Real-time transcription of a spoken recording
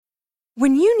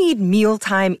When you need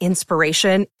mealtime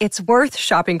inspiration, it's worth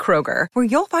shopping Kroger, where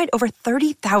you'll find over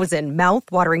 30,000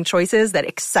 mouth-watering choices that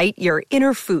excite your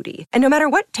inner foodie. And no matter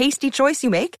what tasty choice you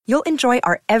make, you'll enjoy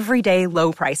our everyday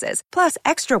low prices, plus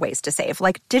extra ways to save,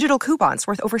 like digital coupons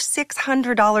worth over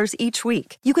 $600 each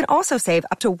week. You can also save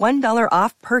up to $1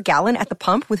 off per gallon at the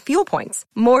pump with fuel points.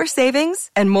 More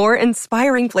savings and more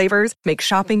inspiring flavors make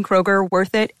shopping Kroger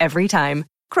worth it every time.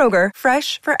 Kroger,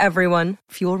 fresh for everyone.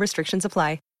 Fuel restrictions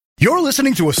apply. You're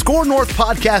listening to a Score North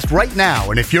podcast right now,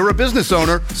 and if you're a business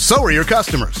owner, so are your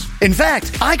customers. In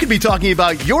fact, I could be talking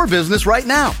about your business right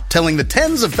now, telling the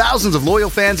tens of thousands of loyal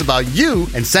fans about you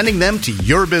and sending them to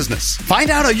your business. Find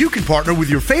out how you can partner with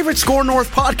your favorite Score North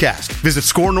podcast. Visit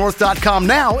scorenorth.com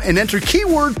now and enter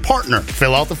keyword partner.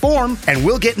 Fill out the form, and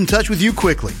we'll get in touch with you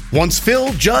quickly. Once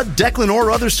Phil, Judd, Declan, or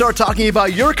others start talking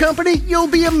about your company, you'll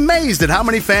be amazed at how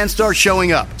many fans start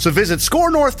showing up. So visit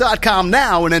scorenorth.com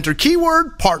now and enter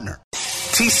keyword partner.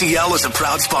 TCL is a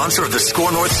proud sponsor of the Score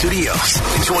North Studios.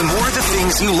 Enjoy more of the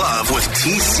things you love with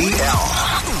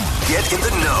TCL. Get in the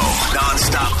know.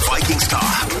 Non-stop Vikings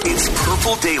talk. It's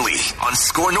Purple Daily on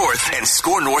Score North and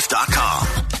scorenorth.com.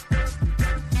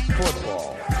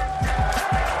 Football.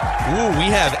 Ooh, we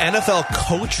have NFL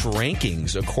coach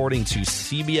rankings according to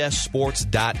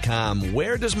CBSSports.com.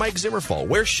 Where does Mike Zimmer fall?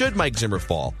 Where should Mike Zimmer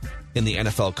fall in the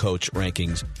NFL coach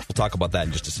rankings? We'll talk about that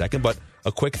in just a second, but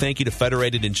a quick thank you to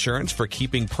Federated Insurance for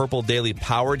keeping Purple Daily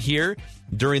powered here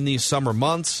during these summer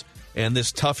months and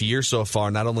this tough year so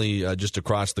far, not only just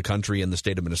across the country and the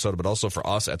state of Minnesota, but also for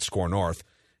us at Score North.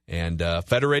 And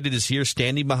Federated is here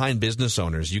standing behind business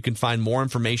owners. You can find more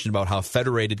information about how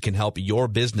Federated can help your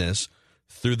business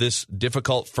through this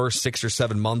difficult first 6 or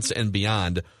 7 months and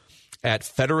beyond at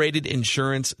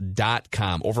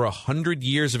federatedinsurance.com. Over 100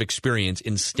 years of experience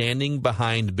in standing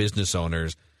behind business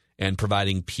owners and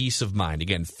providing peace of mind.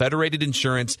 Again,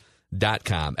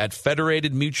 federatedinsurance.com. At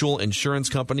Federated Mutual Insurance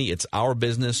Company, it's our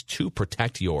business to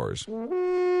protect yours.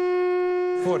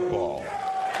 Football.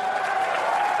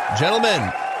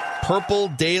 Gentlemen, Purple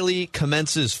Daily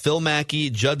commences. Phil Mackey,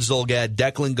 Judd Zulgad,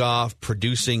 Declan Goff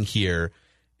producing here.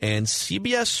 And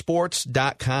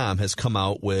CBSSports.com has come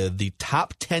out with the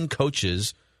top 10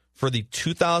 coaches for the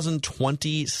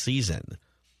 2020 season.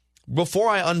 Before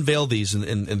I unveil these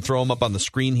and throw them up on the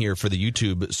screen here for the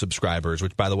YouTube subscribers,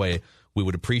 which, by the way, we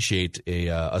would appreciate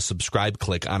a subscribe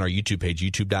click on our YouTube page,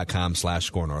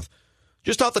 youtube.com/ScoreNorth.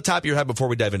 Just off the top of your head before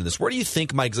we dive into this, where do you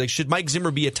think should Mike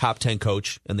Zimmer be a top 10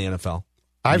 coach in the NFL?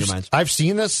 I've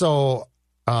seen this, so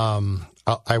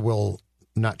I will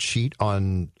not cheat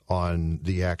on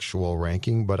the actual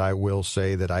ranking, but I will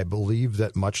say that I believe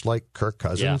that much like Kirk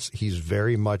Cousins, he's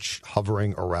very much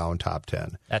hovering around top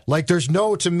 10. There's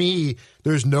no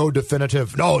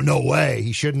definitive, no way,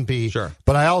 he shouldn't be. Sure.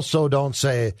 But I also don't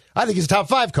say, I think he's a top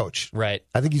 5 coach. Right.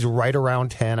 I think he's right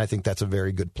around 10. I think that's a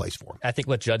very good place for him. I think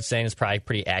what Judd's saying is probably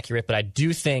pretty accurate, but I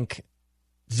do think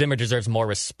Zimmer deserves more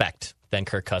respect than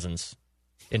Kirk Cousins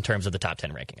in terms of the top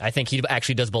 10 ranking. I think he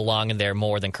actually does belong in there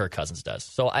more than Kirk Cousins does.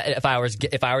 So if I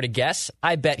were to guess,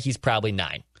 I bet he's probably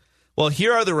 9. Well,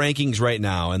 here are the rankings right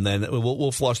now, and then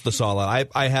we'll flush this all out.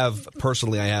 I have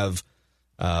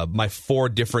my 4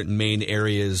 different main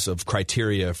areas of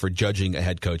criteria for judging a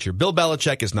head coach here. Bill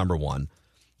Belichick is number 1.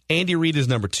 Andy Reid is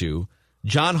number 2.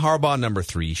 John Harbaugh, number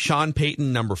 3. Sean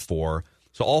Payton, number 4.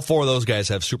 So all 4 of those guys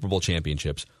have Super Bowl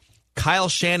championships. Kyle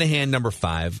Shanahan, number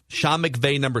 5. Sean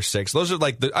McVay, number 6. Those are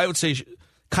I would say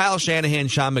Kyle Shanahan,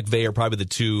 Sean McVay are probably the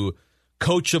 2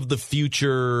 coach of the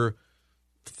future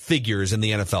figures in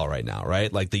the NFL right now,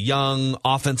 right? Like the young,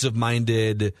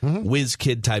 offensive-minded, whiz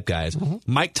kid type guys. Mm-hmm.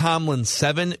 Mike Tomlin,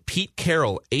 7. Pete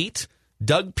Carroll, 8.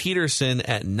 Doug Peterson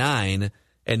at 9.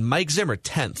 And Mike Zimmer,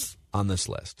 10th on this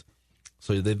list.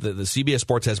 So the CBS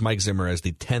Sports has Mike Zimmer as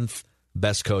the 10th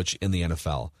best coach in the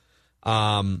NFL.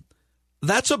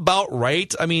 That's about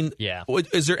right. I mean,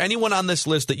 is there anyone on this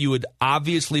list that you would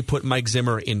obviously put Mike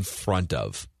Zimmer in front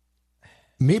of?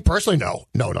 Me personally, no.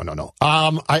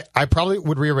 I probably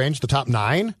would rearrange the top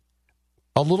 9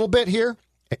 a little bit here.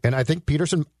 And I think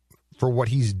Peterson, for what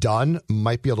he's done,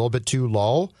 might be a little bit too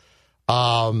low.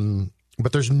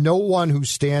 But there's no one who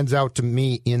stands out to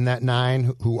me in that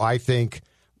 9 who I think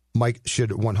Mike should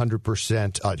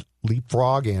 100%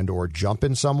 leapfrog and or jump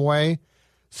in some way.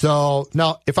 So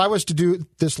now, if I was to do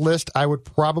this list, I would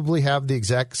probably have the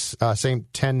exact same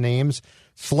 10 names,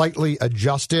 slightly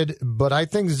adjusted. But I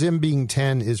think Zim being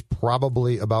 10 is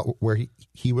probably about where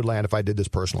he would land if I did this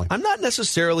personally. I'm not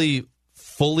necessarily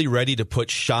fully ready to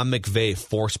put Sean McVay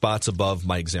 4 spots above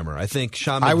Mike Zimmer. I think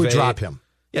Sean McVay, I would drop him.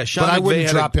 Yeah, Sean but I McVay wouldn't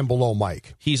drop him below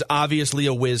Mike. He's obviously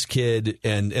a whiz kid,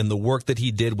 and the work that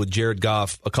he did with Jared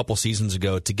Goff a couple seasons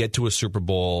ago to get to a Super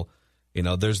Bowl,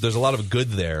 there's a lot of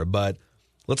good there. But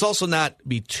let's also not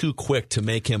be too quick to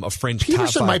make him a fringe Peterson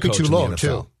top 5 might be coach too in the low, NFL.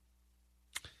 too.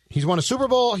 He's won a Super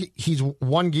Bowl. He's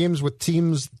won games with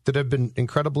teams that have been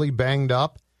incredibly banged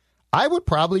up. I would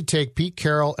probably take Pete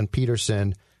Carroll and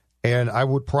Peterson, and I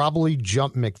would probably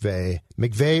jump McVay.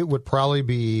 McVay would probably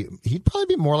be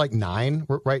more like 9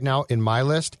 right now in my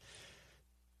list.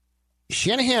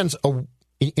 Shanahan's an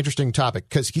interesting topic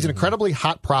because he's an incredibly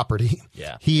hot property.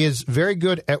 Yeah. He is very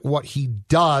good at what he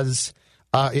does,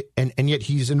 and yet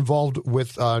he's involved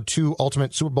with 2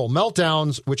 ultimate Super Bowl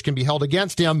meltdowns, which can be held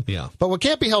against him. Yeah. But what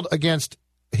can't be held against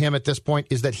him at this point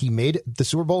is that he made the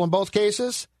Super Bowl in both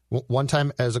cases. One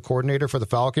time as a coordinator for the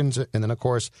Falcons, and then, of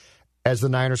course, as the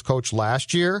Niners coach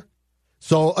last year.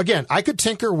 So, again, I could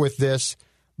tinker with this,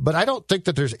 but I don't think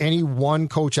that there's any one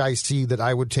coach I see that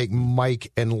I would take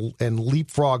Mike and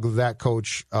leapfrog that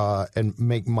coach and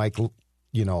make Mike,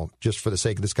 just for the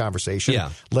sake of this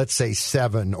conversation, let's say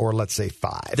 7 or let's say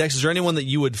 5. Dex, is there anyone that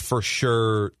you would for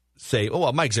sure say, oh,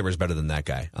 well, Mike Zimmer's better than that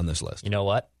guy on this list? You know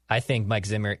what? I think Mike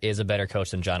Zimmer is a better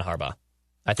coach than John Harbaugh.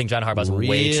 I think John Harbaugh's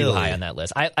way too high on that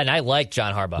list. I like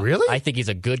John Harbaugh. Really? I think he's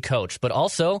a good coach. But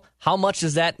also, how much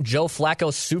does that Joe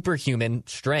Flacco superhuman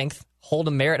strength hold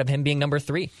a merit of him being number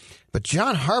 3? But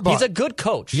John Harbaugh... He's a good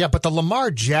coach. Yeah, but the Lamar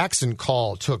Jackson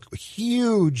call took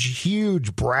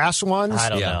huge brass ones. I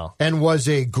don't know. And was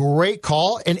a great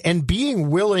call. And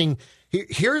being willing...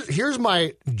 Here's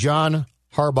my John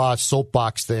Harbaugh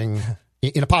soapbox thing...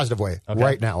 in a positive way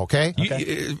right now, okay?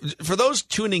 For those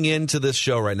tuning in to this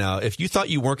show right now, if you thought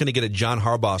you weren't going to get a John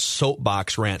Harbaugh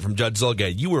soapbox rant from Judge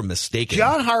Zolgad, you were mistaken.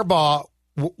 John Harbaugh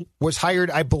was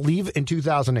hired, I believe, in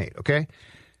 2008, okay?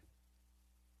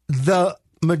 The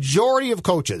majority of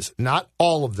coaches, not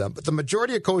all of them, but the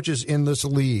majority of coaches in this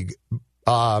league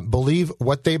believe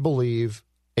what they believe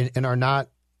and are not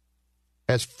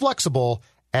as flexible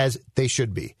as they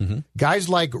should be. Mm-hmm. Guys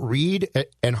like Reed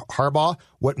and Harbaugh,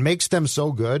 what makes them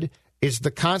so good is the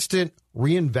constant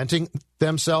reinventing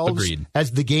themselves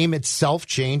as the game itself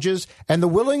changes, and the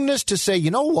willingness to say,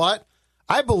 you know what,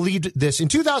 I believed this in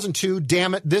 2002,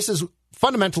 damn it, this is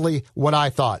fundamentally what I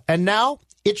thought. And now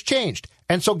it's changed.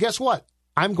 And so guess what?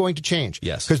 I'm going to change.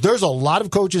 Yes. Because there's a lot of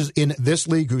coaches in this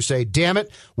league who say, damn it,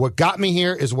 what got me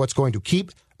here is what's going to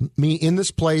keep me in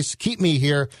this place, keep me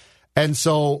here. And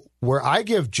so where I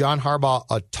give John Harbaugh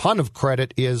a ton of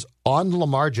credit is on the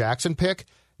Lamar Jackson pick,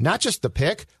 not just the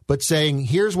pick, but saying,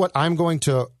 here's what I'm going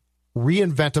to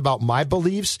reinvent about my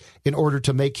beliefs in order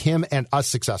to make him and us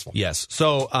successful. Yes.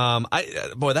 So,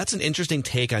 that's an interesting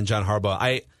take on John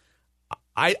Harbaugh.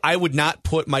 I would not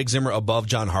put Mike Zimmer above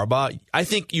John Harbaugh. I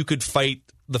think you could fight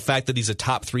the fact that he's a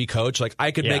top 3 coach. Like,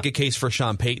 I could make a case for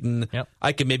Sean Payton. Yep.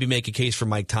 I could maybe make a case for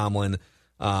Mike Tomlin.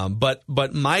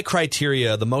 But my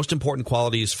criteria, the most important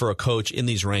qualities for a coach in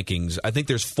these rankings, I think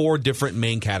there's 4 different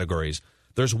main categories.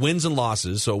 There's wins and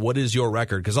losses. So what is your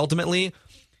record? Because ultimately,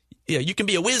 you can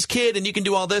be a whiz kid and you can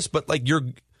do all this, but like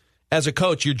as a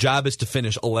coach, your job is to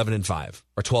finish 11-5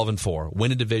 or 12-4,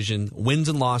 win a division, wins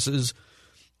and losses.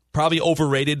 Probably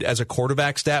overrated as a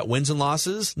quarterback stat, wins and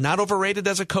losses. Not overrated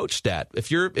as a coach stat.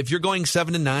 If you're going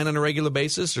 7-9 on a regular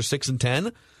basis or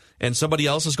 6-10. And somebody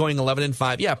else is going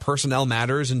 11-5. Yeah, personnel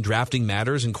matters and drafting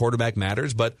matters and quarterback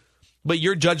matters, but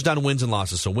you're judged on wins and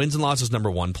losses. So wins and losses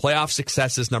number 1, playoff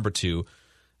success is number 2.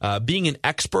 Being an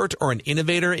expert or an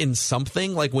innovator in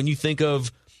something, like when you think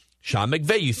of Sean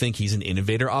McVay, you think he's an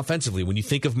innovator offensively. When you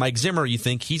think of Mike Zimmer, you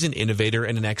think he's an innovator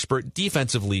and an expert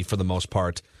defensively for the most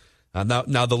part.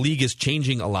 Now the league is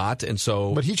changing a lot, and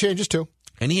so but he changes too.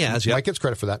 And he has, yeah. Mike gets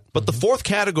credit for that. But the 4th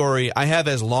category I have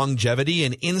as longevity,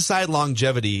 and inside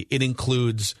longevity, it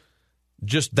includes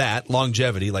just that,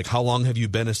 longevity, like how long have you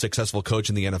been a successful coach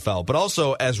in the NFL. But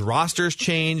also as rosters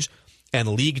change and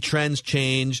league trends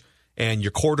change and your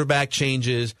quarterback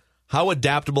changes, how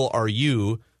adaptable are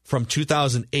you from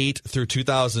 2008 through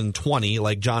 2020,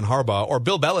 like John Harbaugh, or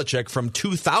Bill Belichick from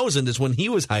 2000 is when he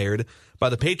was hired by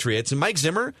the Patriots. And Mike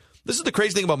Zimmer, this is the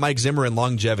crazy thing about Mike Zimmer and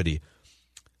longevity.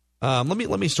 Let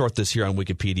me sort this here on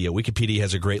Wikipedia. Wikipedia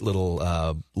has a great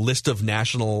little list of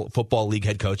National Football League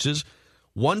head coaches.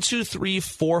 1, 2, 3,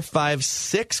 4, 5,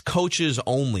 6 coaches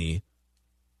only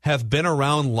have been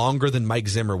around longer than Mike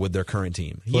Zimmer with their current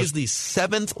team. He is the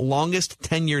 7th longest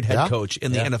tenured head coach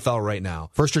in the NFL right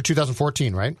now. First year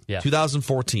 2014, right? Yeah.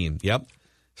 2014, yep.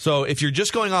 So if you're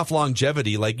just going off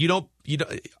longevity, like you don't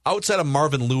outside of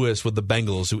Marvin Lewis with the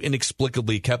Bengals, who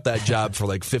inexplicably kept that job for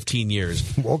like 15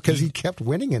 years. Well, because he kept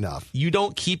winning enough. You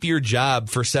don't keep your job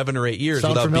for 7 or 8 years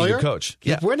Sound without familiar? being a coach.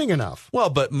 Keep winning enough. Well,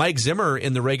 but Mike Zimmer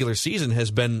in the regular season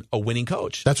has been a winning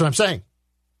coach. That's what I'm saying.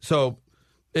 So,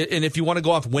 and if you want to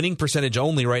go off winning percentage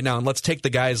only right now, and let's take the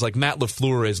guys like Matt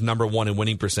LaFleur is number 1 in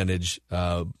winning percentage,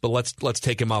 but let's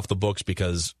take him off the books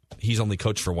because he's only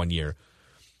coached for 1 year.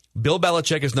 Bill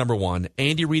Belichick is number 1.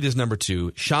 Andy Reid is number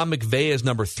 2. Sean McVay is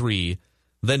number 3.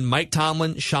 Then Mike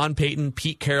Tomlin, Sean Payton,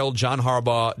 Pete Carroll, John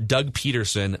Harbaugh, Doug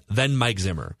Peterson, then Mike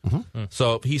Zimmer. Mm-hmm.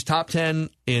 So he's top 10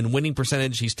 in winning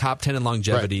percentage. He's top 10 in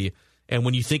longevity. Right. And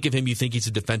when you think of him, you think he's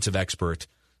a defensive expert.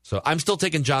 So I'm still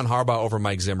taking John Harbaugh over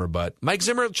Mike Zimmer, but Mike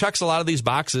Zimmer checks a lot of these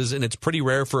boxes, and it's pretty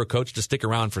rare for a coach to stick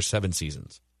around for 7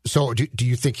 seasons. So do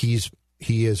you think he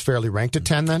is fairly ranked at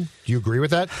 10 then? Do you agree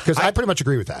with that? Because I pretty much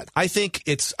agree with that. I think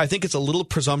it's a little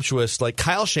presumptuous. Like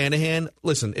Kyle Shanahan,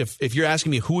 listen, if you're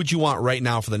asking me who would you want right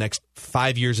now for the next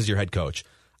 5 years as your head coach,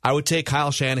 I would take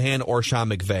Kyle Shanahan or Sean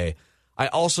McVay. I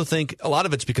also think a lot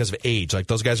of it's because of age. Like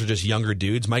those guys are just younger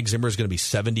dudes. Mike Zimmer is going to be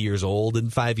 70 years old in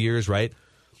 5 years, right?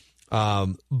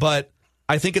 But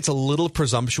I think it's a little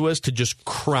presumptuous to just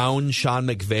crown Sean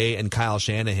McVay and Kyle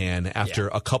Shanahan after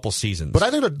a couple seasons. But I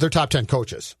think they're top 10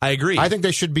 coaches. I agree. I think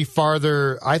they should be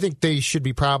farther. I think they should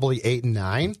be probably 8 and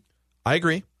 9. I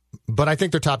agree. But I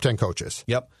think they're top 10 coaches.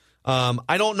 Yep.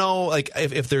 I don't know like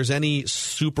if there's any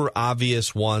super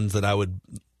obvious ones that I would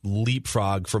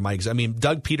leapfrog for Mike. I mean,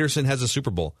 Doug Peterson has a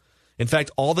Super Bowl. In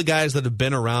fact, all the guys that have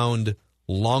been around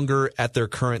longer at their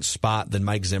current spot than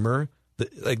Mike Zimmer,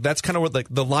 like that's kind of what like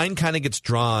the line kind of gets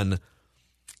drawn.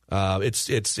 It's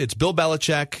Bill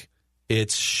Belichick,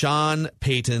 it's Sean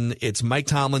Payton, it's Mike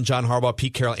Tomlin, John Harbaugh,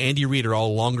 Pete Carroll, Andy Reid are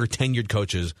all longer tenured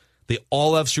coaches. They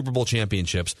all have Super Bowl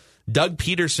championships. Doug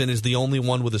Peterson is the only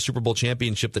one with a Super Bowl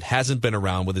championship that hasn't been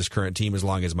around with his current team as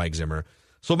long as Mike Zimmer.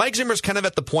 So Mike Zimmer's kind of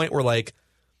at the point where like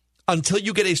until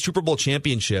you get a Super Bowl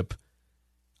championship,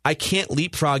 I can't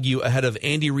leapfrog you ahead of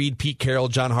Andy Reid, Pete Carroll,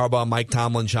 John Harbaugh, Mike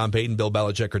Tomlin, Sean Payton, Bill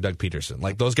Belichick, or Doug Peterson.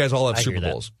 Like, those guys all have Super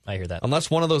Bowls. I hear that. Unless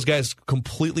one of those guys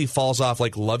completely falls off,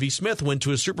 like Lovie Smith went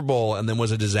to a Super Bowl and then was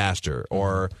a disaster.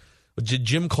 Or did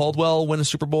Jim Caldwell win a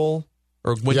Super Bowl?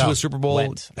 Or went to a Super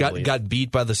Bowl, got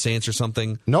beat by the Saints or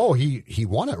something? No, he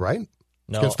won it, right?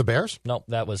 No. Against the Bears? No,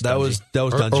 that was Dungy. That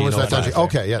was Dungy. Or was that Dungy?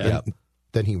 Okay, yeah.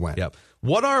 Then he went. Yep.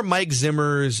 What are Mike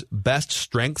Zimmer's best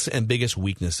strengths and biggest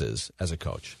weaknesses as a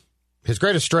coach? His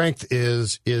greatest strength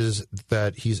is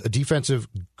that he's a defensive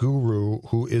guru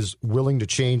who is willing to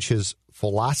change his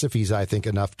philosophies, I think,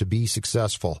 enough to be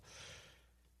successful.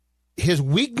 His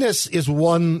weakness is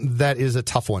one that is a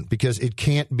tough one because it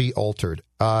can't be altered.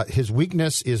 His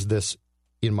weakness is this,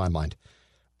 in my mind.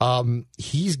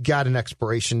 He's got an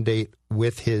expiration date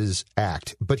with his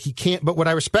act, but he can't. But what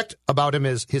I respect about him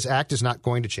is his act is not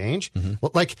going to change. Mm-hmm.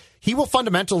 Like he will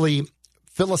fundamentally,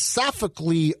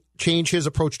 philosophically change his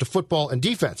approach to football and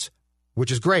defense,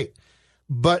 which is great.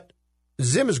 But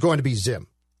Zim is going to be Zim,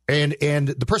 and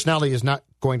the personality is not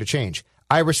going to change.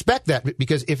 I respect that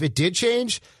because if it did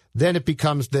change, then it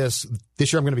becomes this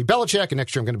year I'm going to be Belichick, and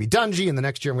next year I'm going to be Dungy, and the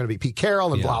next year I'm going to be Pete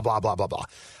Carroll, and blah, blah, blah, blah,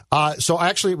 blah. So I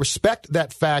actually respect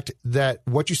that fact that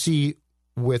what you see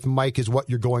with Mike is what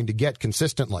you're going to get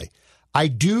consistently. I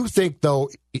do think, though,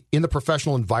 in the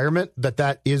professional environment,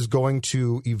 that is going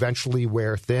to eventually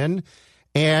wear thin.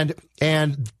 And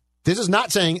this is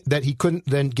not saying that he couldn't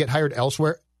then get hired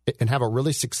elsewhere and have a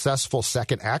really successful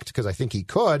second act, because I think he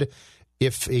could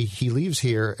if he leaves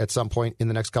here at some point in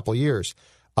the next couple of years.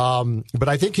 But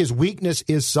I think his weakness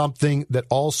is something that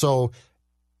also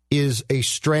is a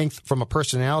strength from a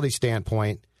personality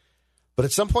standpoint. But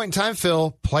at some point in time,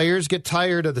 Phil, players get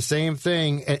tired of the same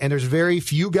thing, and there's very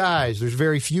few guys,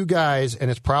 and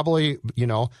it's probably,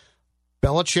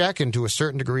 Belichick and to a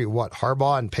certain degree,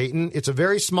 Harbaugh and Payton. It's a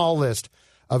very small list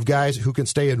of guys who can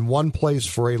stay in one place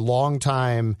for a long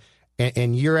time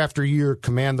and year after year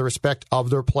command the respect of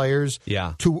their players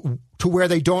to where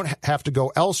they don't have to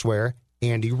go elsewhere.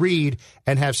 Andy Reid,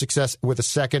 and have success with a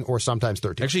second or sometimes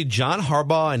third team. Actually, John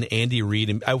Harbaugh and Andy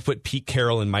Reid, and I would put Pete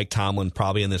Carroll and Mike Tomlin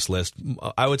probably in this list.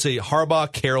 I would say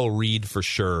Harbaugh, Carroll, Reid for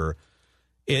sure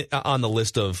on the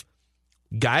list of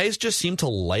guys just seem to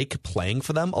like playing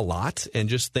for them a lot, and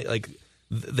just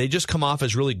they just come off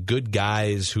as really good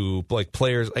guys who like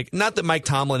players. Like, not that Mike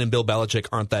Tomlin and Bill Belichick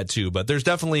aren't that too, but there's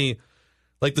definitely.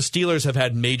 Like the Steelers have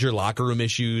had major locker room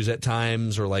issues at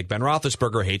times, or like Ben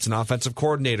Roethlisberger hates an offensive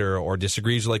coordinator or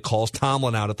disagrees with, like, calls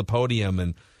Tomlin out at the podium,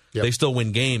 and they still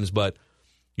win games. But,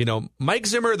 Mike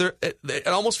Zimmer, it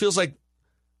almost feels like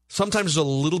sometimes there's a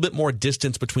little bit more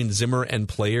distance between Zimmer and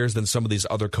players than some of these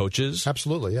other coaches.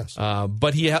 Absolutely, yes.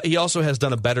 But he also has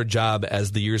done a better job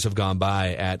as the years have gone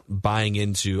by at buying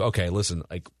into, okay, listen,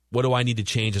 like, what do I need to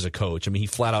change as a coach? I mean, he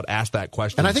flat out asked that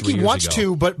question. And I think 3 he years wants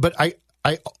ago. to, but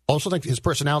I also think his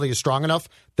personality is strong enough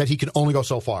that he can only go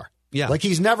so far. Yeah. Like,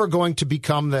 he's never going to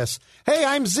become this, hey,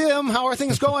 I'm Zim, how are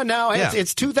things going now? Yeah.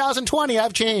 It's 2020,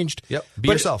 I've changed. Yep, be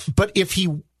yourself. But if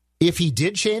he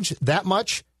did change that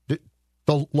much,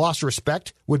 the loss of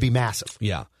respect would be massive.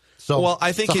 Yeah. So well,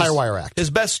 I think it's a higher wire act. His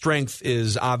best strength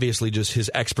is obviously just his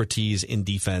expertise in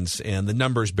defense, and the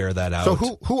numbers bear that out. So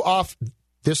who off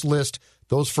this list,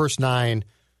 those first 9,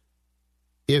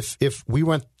 if we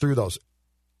went through those,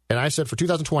 and I said for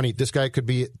 2020, this guy could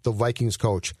be the Vikings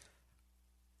coach,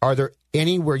 are there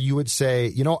any where you would say,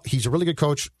 you know, he's a really good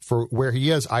coach for where he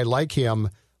is, I like him,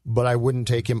 but I wouldn't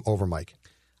take him over Mike?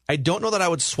 I don't know that I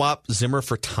would swap Zimmer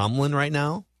for Tomlin right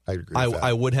now. I agree with that.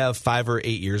 I would have 5 or 8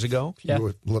 years ago. Yeah.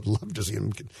 You would love to see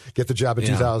him get the job in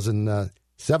Yeah.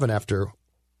 2007 after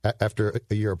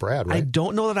a year of Brad, right? I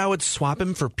don't know that I would swap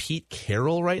him for Pete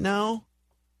Carroll right now.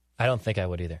 I don't think I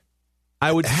would either.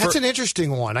 I would. That's an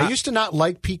interesting one. I used to not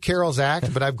like Pete Carroll's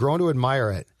act, but I've grown to admire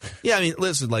it. Yeah, I mean,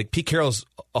 listen, like Pete Carroll's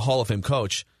a Hall of Fame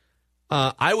coach.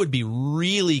 I would be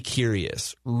really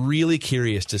curious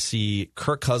to see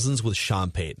Kirk Cousins with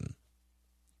Sean Payton.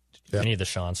 Yeah. Any of the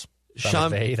Seans.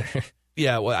 Sean, either.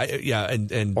 Yeah, well,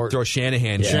 and Or- throw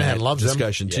Shanahan. Shanahan loves him.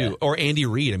 discussion too, Yeah. or Andy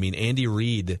Reid. I mean, Andy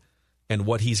Reid and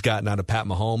what he's gotten out of Pat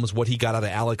Mahomes, what he got out of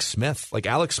Alex Smith. Like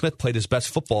Alex Smith played his best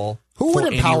football. Who for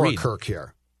would empower Andy Reid. Kirk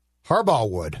here? Harbaugh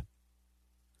would.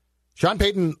 Sean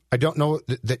Payton, I don't know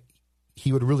that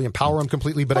he would really empower him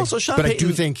completely, but Also, Sean I do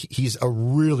Payton- think he's a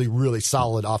really, really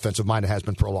solid offensive mind and has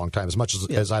been for a long time, as much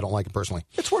as I don't like him personally.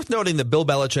 It's worth noting that Bill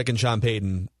Belichick and Sean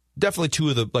Payton, definitely two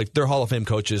of the, like, they're Hall of Fame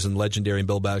coaches and legendary, and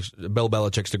Bill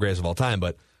Belichick's the greatest of all time,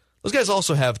 but those guys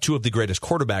also have two of the greatest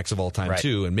quarterbacks of all time, Right.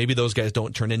 too, and maybe those guys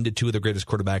don't turn into two of the greatest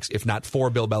quarterbacks, if not for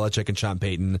Bill Belichick and Sean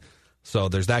Payton. So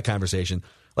there's that conversation.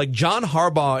 Like, John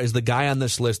Harbaugh is the guy on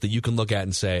this list that you can look at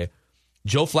and say,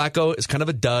 Joe Flacco is kind of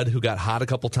a dud who got hot a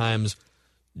couple times.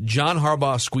 John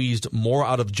Harbaugh squeezed more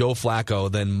out of Joe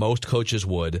Flacco than most coaches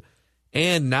would.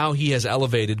 And now he has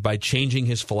elevated by changing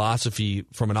his philosophy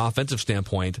from an offensive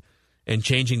standpoint and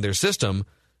changing their system.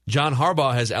 John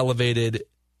Harbaugh has elevated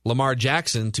Lamar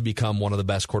Jackson to become one of the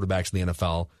best quarterbacks in the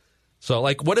NFL. So,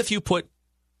 like, what if you put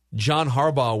John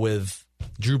Harbaugh with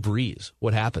Drew Brees?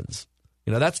 What happens?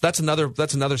 You know, that's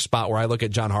another spot where I look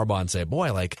at John Harbaugh and say,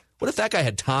 boy, like, what if that guy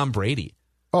had Tom Brady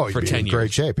Oh, he'd for be 10 in years?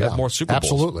 great shape, Had yeah. more Super Bowls.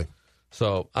 Absolutely.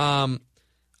 So,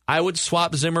 I would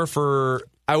swap Zimmer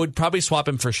I would probably swap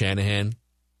him for Shanahan.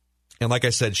 And like I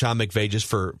said, Sean McVay just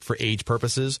for age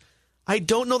purposes. I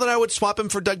don't know that I would swap him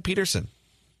for Doug Peterson.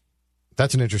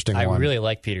 That's an interesting I one. really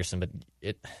like Peterson, but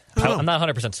I'm not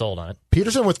 100% sold on it.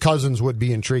 Peterson with Cousins would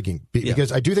be intriguing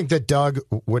because I do think that Doug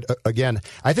would, again,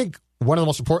 I think one of the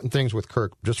most important things with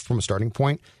Kirk, just from a starting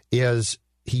point, is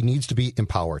he needs to be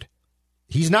empowered.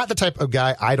 He's not the type of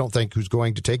guy, I don't think, who's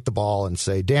going to take the ball and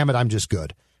say, damn it, I'm just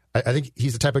good. I think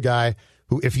he's the type of guy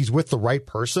who, if he's with the right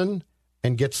person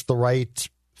and gets the right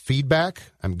feedback,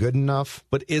 I'm good enough.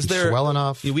 But is he's there swell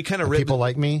enough? We kind of and people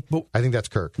like me. I think that's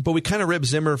Kirk. But we kind of rib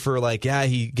Zimmer for, like, yeah,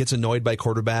 he gets annoyed by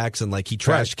quarterbacks and, like, he trashed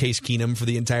Right. Case Keenum for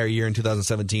the entire year in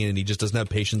 2017 and he just doesn't have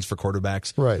patience for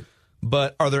quarterbacks. Right.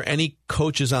 But are there any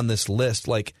coaches on this list?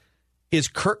 Like, is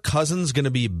Kirk Cousins going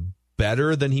to be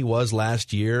better than he was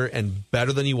last year and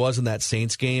better than he was in that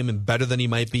Saints game and better than he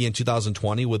might be in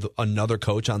 2020 with another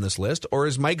coach on this list? Or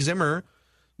is Mike Zimmer,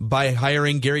 by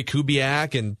hiring Gary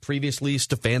Kubiak and previously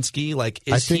Stefanski, like,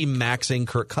 is he maxing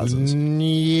Kirk Cousins?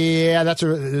 Yeah,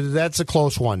 that's a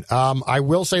close one. I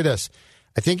will say this.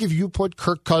 I think if you put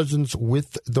Kirk Cousins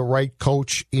with the right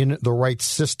coach in the right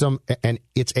system, and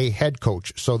it's a head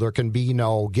coach, so there can be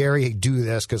no, Gary, do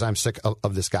this because I'm sick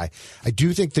of this guy. I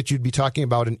do think that you'd be talking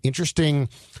about an interesting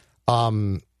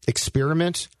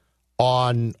experiment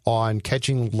on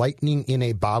catching lightning in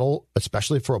a bottle,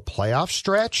 especially for a playoff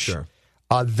stretch. Sure.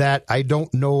 That I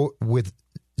don't know with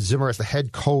Zimmer as the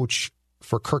head coach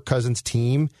for Kirk Cousins'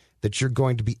 team that you're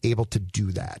going to be able to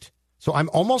do that. So I'm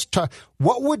almost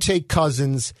what would take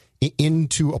Cousins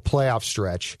into a playoff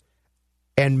stretch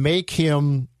and make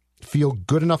him feel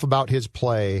good enough about his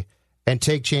play and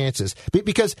take chances?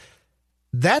 Because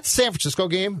that San Francisco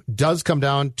game does come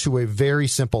down to a very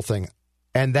simple thing,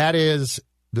 and that is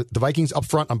the Vikings up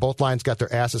front on both lines got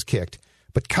their asses kicked.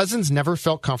 But Cousins never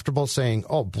felt comfortable saying,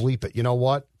 oh, bleep it, you know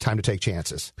what? Time to take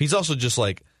chances. He's also just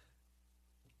like,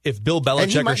 if Bill And he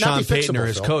Belichick or might not Sean be Payton are fixable,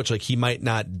 his Phil. coach, like, he might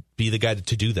not be the guy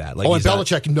to do that. Like, Oh, and he's not-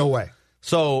 Belichick, no way.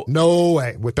 So, No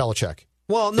way with Belichick.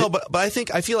 Well, no, but I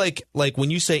feel like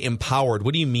when you say empowered,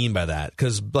 what do you mean by that?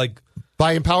 Because by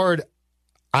empowered,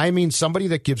 I mean somebody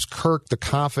that gives Kirk the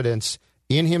confidence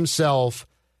in himself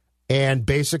and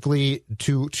basically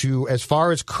to as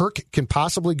far as Kirk can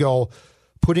possibly go,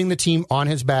 putting the team on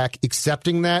his back,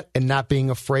 accepting that, and not being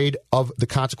afraid of the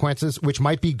consequences, which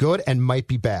might be good and might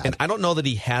be bad. And I don't know that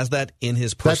he has that in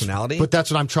his personality. But that's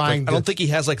what I'm trying. I don't think he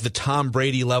has the Tom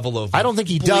Brady level of. I don't think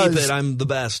he does. That I'm the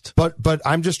best. But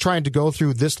I'm just trying to go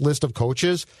through this list of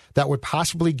coaches that would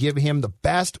possibly give him the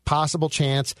best possible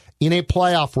chance in a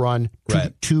playoff run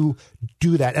to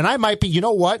do that. And I might be. You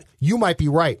know what? You might be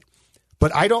right.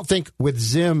 But I don't think with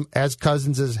Zim as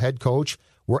Cousins' head coach,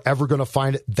 we're ever going to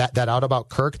find that out about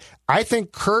Kirk. I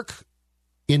think Kirk,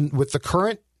 with the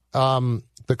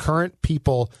current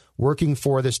people working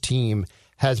for this team,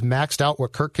 has maxed out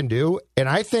what Kirk can do. And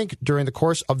I think during the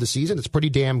course of the season, it's pretty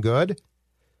damn good.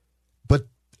 But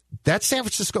that San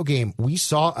Francisco game, we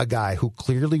saw a guy who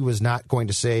clearly was not going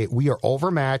to say, we are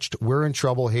overmatched, we're in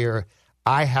trouble here,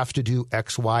 I have to do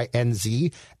X, Y, and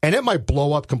Z. And it might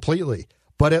blow up completely.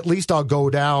 But at least I'll go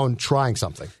down trying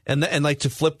something. And to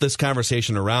flip this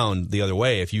conversation around the other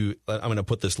way, I'm going to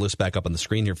put this list back up on the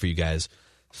screen here for you guys.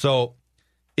 So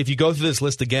if you go through this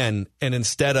list again, and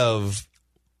instead of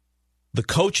the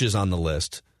coaches on the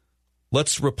list,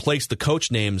 let's replace the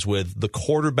coach names with the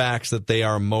quarterbacks that they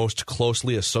are most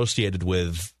closely associated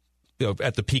with,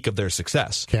 at the peak of their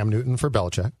success. Cam Newton for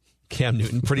Belichick. Cam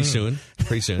Newton, pretty soon.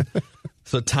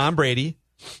 So Tom Brady.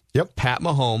 Yep. Pat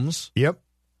Mahomes. Yep.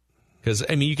 Because,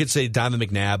 you could say Donovan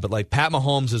McNabb, but Pat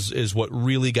Mahomes is what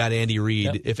really got Andy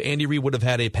Reid. Yep. If Andy Reid would have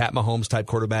had a Pat Mahomes-type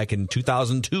quarterback in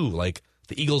 2002, the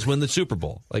Eagles win the Super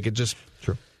Bowl. It just...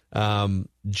 True. John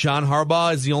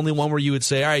Harbaugh is the only one where you would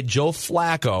say, all right, Joe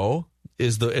Flacco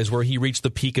is where he reached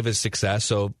the peak of his success,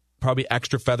 so probably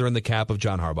extra feather in the cap of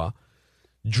John Harbaugh.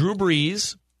 Drew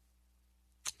Brees.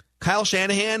 Kyle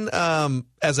Shanahan,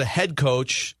 as a head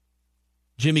coach,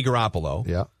 Jimmy Garoppolo.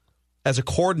 Yeah. As a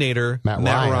coordinator, Matt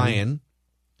Ryan.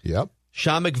 Yep.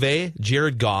 Sean McVay,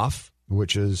 Jared Goff.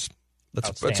 Which is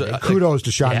kudos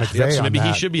to Sean McVay. So maybe on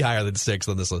that. he should be higher than 6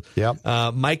 on this list.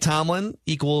 Yep. Mike Tomlin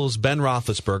equals Ben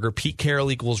Roethlisberger. Pete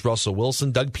Carroll equals Russell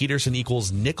Wilson. Doug Peterson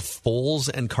equals Nick Foles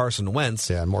and Carson Wentz.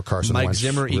 Yeah, and more Carson Wentz.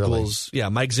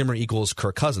 Mike Zimmer equals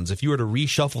Kirk Cousins. If you were to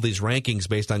reshuffle these rankings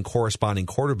based on corresponding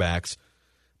quarterbacks,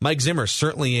 Mike Zimmer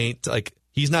certainly ain't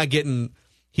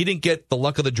he didn't get the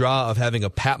luck of the draw of having a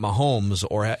Pat Mahomes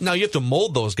now you have to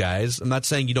mold those guys. I'm not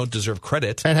saying you don't deserve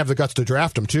credit. And have the guts to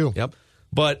draft them too. Yep.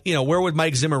 But, where would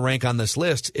Mike Zimmer rank on this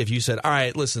list if you said, all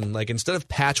right, listen, instead of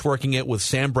patchworking it with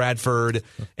Sam Bradford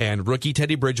and rookie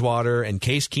Teddy Bridgewater and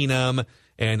Case Keenum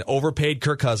and overpaid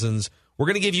Kirk Cousins, we're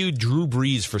going to give you Drew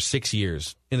Brees for 6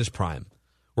 years in his prime.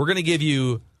 We're going to give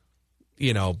you,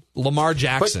 Lamar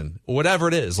Jackson, whatever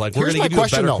it is. We're going to give you a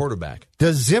better quarterback.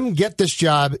 Does Zim get this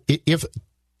job if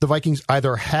the Vikings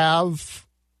either have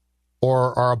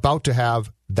or are about to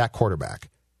have that quarterback?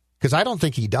 Because I don't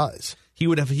think he does. He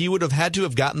would have had to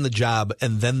have gotten the job,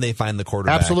 and then they find the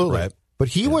quarterback. Absolutely. Right? But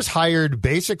he was hired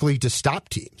basically to stop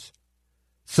teams.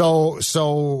 So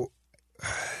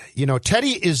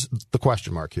Teddy is the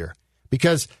question mark here.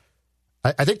 Because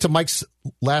I think to Mike's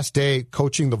last day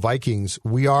coaching the Vikings,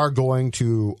 we are going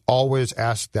to always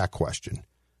ask that question.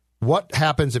 What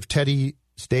happens if Teddy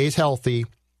stays healthy,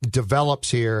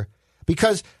 develops here?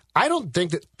 Because I don't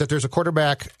think that there's a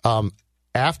quarterback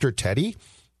after Teddy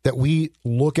that we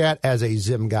look at as a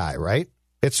Zim guy, right?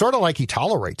 It's sort of like he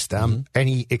tolerates them and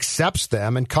he accepts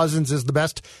them, and Cousins is the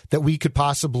best that we could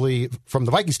possibly, from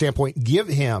the Viking standpoint, give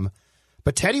him.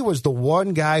 But Teddy was the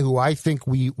one guy who I think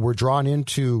we were drawn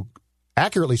into,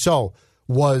 accurately so,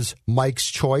 was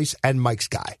Mike's choice and Mike's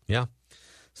guy. Yeah.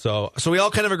 So we all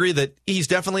kind of agree that he's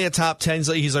definitely a top 10.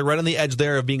 He's right on the edge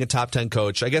there of being a top 10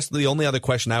 coach. I guess the only other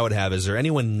question I would have is there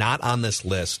anyone not on this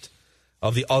list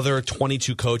of the other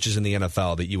 22 coaches in the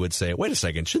NFL that you would say, wait a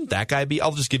second, shouldn't that guy be?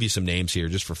 I'll just give you some names here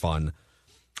just for fun.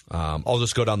 I'll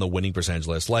just go down the winning percentage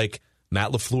list, like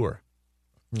Matt LaFleur.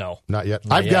 No. Not yet.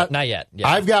 Not yet. Yeah.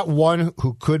 I've got one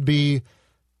who could be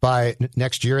by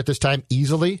next year at this time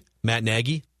easily. Matt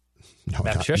Nagy? No,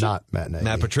 Matt Patricia? Not Matt Nagy.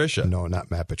 Matt Patricia? No, not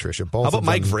Matt Patricia. Both How about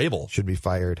Mike Vrabel? Should be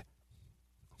fired.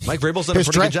 Mike Vrabel's done a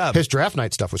pretty good job. His draft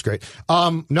night stuff was great.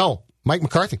 No, Mike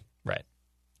McCarthy. Right.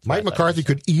 Mike McCarthy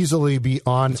could easily be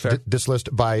on this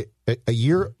list by a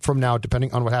year from now,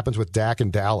 depending on what happens with Dak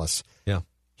and Dallas. Yeah.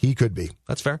 He could be.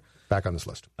 That's fair. Back on this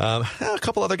list. A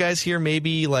couple other guys here,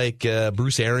 maybe like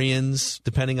Bruce Arians,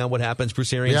 depending on what happens.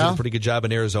 Bruce Arians did a pretty good job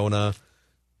in Arizona.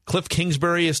 Cliff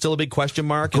Kingsbury is still a big question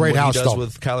mark. Great and what house, he does though.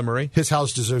 with Kyler Murray. His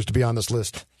house deserves to be on this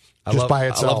list. just by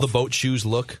itself. I love the boat shoes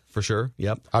look for sure.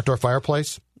 Yep. Outdoor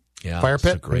fireplace. Yeah. Fire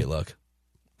pit. It's a great look.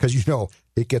 Because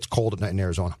it gets cold at night in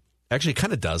Arizona. Actually, it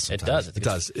kind of does sometimes. It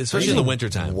does. Especially in the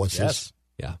wintertime. What's this?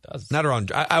 Yeah. It does. Not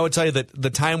around. I would tell you that the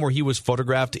time where he was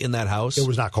photographed in that house. It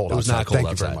was not cold It was outside. not cold Thank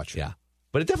outside. you very much. Yeah.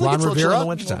 But it definitely Ron gets a little chilly in Rivera? the A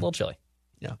wintertime. little chilly.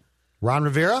 Yeah. Ron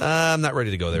Rivera? I'm not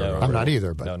ready to go there. No. I'm not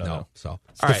either, but No. So, all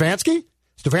right. Stefanski?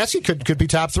 Stefanski could be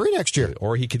top 3 next year.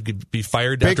 Or he could be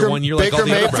fired after 1 year like Baker all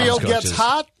the other Browns Mayfield coaches. gets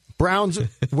hot. Browns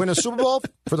win a Super Bowl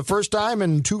for the first time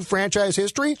in 2 franchise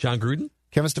history. John Gruden?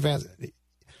 Kevin Stefanski.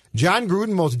 John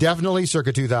Gruden, most definitely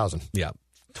circa 2000. Yeah.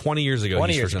 20 years ago,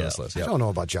 20 he's years first on ago. this list. I Yep. don't know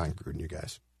about John Gruden, you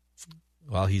guys.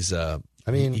 Well, he's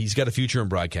mean- he's got a future in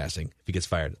broadcasting if he gets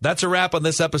fired. That's a wrap on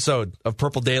this episode of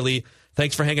Purple Daily.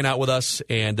 Thanks for hanging out with us,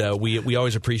 and we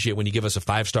always appreciate when you give us a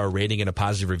 5-star rating and a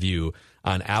positive review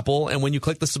on Apple, and when you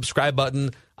click the subscribe button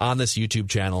on this YouTube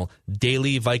channel.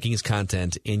 Daily Vikings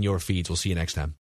content in your feeds. We'll see you next time.